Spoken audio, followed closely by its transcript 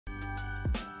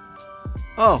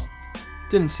Oh,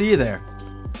 didn't see you there.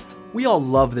 We all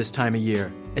love this time of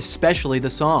year, especially the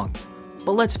songs.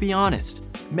 But let's be honest,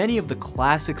 many of the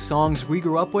classic songs we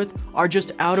grew up with are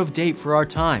just out of date for our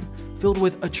time, filled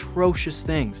with atrocious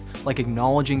things like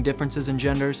acknowledging differences in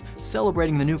genders,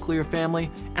 celebrating the nuclear family,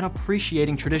 and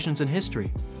appreciating traditions and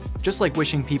history. Just like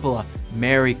wishing people a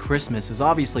Merry Christmas is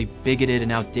obviously bigoted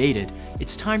and outdated,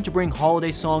 it's time to bring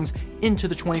holiday songs into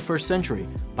the 21st century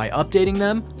by updating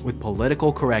them with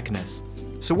political correctness.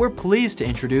 So we're pleased to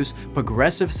introduce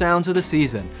progressive sounds of the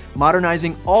season,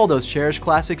 modernizing all those cherished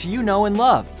classics you know and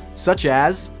love, such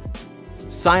as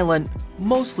Silent,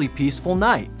 Mostly Peaceful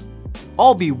Night,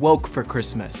 I'll Be Woke for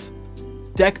Christmas,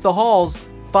 Deck the Halls,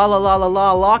 Fa La La La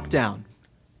La Lockdown,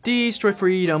 Destroy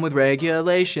freedom with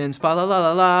regulations, fa la la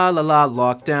la la la la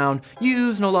lockdown,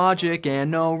 use no logic and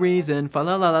no reason, fa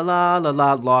la la la la la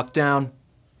la lockdown.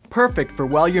 Perfect for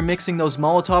while you're mixing those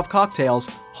Molotov cocktails,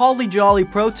 Holly Jolly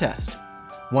Protest.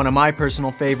 One of my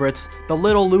personal favorites, The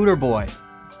Little Looter Boy,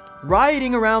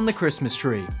 Rioting Around the Christmas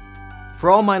Tree. For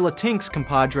all my Latinx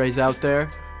compadres out there,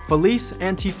 Feliz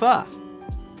Antifa,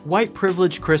 White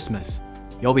Privilege Christmas.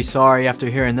 You'll be sorry after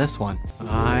hearing this one.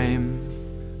 I'm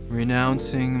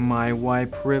renouncing my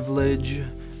white privilege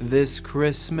this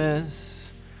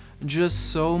Christmas,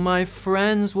 just so my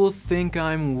friends will think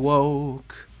I'm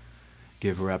woke.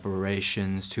 Give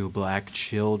reparations to black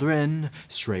children,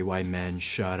 straight white men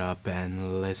shut up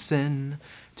and listen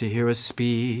to hear a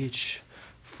speech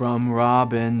from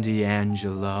Robin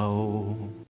DiAngelo.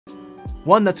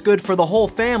 One that's good for the whole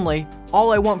family,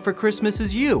 All I Want for Christmas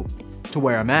Is You, to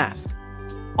wear a mask.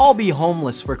 I'll Be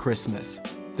Homeless for Christmas,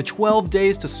 the 12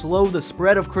 days to slow the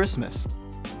spread of Christmas.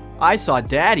 I Saw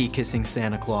Daddy Kissing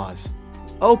Santa Claus.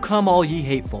 Oh Come All Ye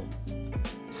Hateful.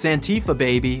 Santifa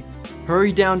Baby,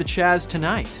 Hurry Down to Chaz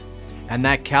Tonight. And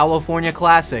that California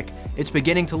classic, it's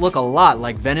beginning to look a lot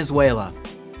like Venezuela.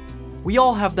 We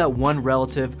all have that one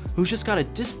relative who's just got a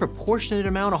disproportionate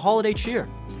amount of holiday cheer.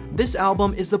 This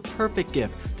album is the perfect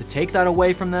gift to take that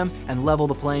away from them and level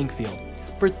the playing field.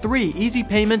 For 3 easy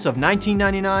payments of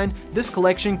 $19.99, this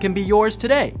collection can be yours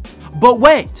today. But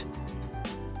wait!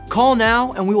 Call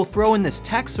now and we will throw in this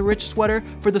tax-rich sweater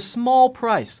for the small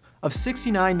price of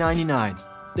 $69.99.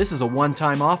 This is a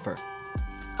one-time offer.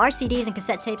 Our CDs and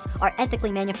cassette tapes are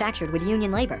ethically manufactured with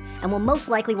union labor and will most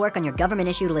likely work on your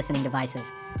government-issued listening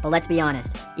devices. But let's be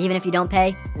honest, even if you don't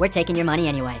pay, we're taking your money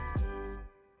anyway.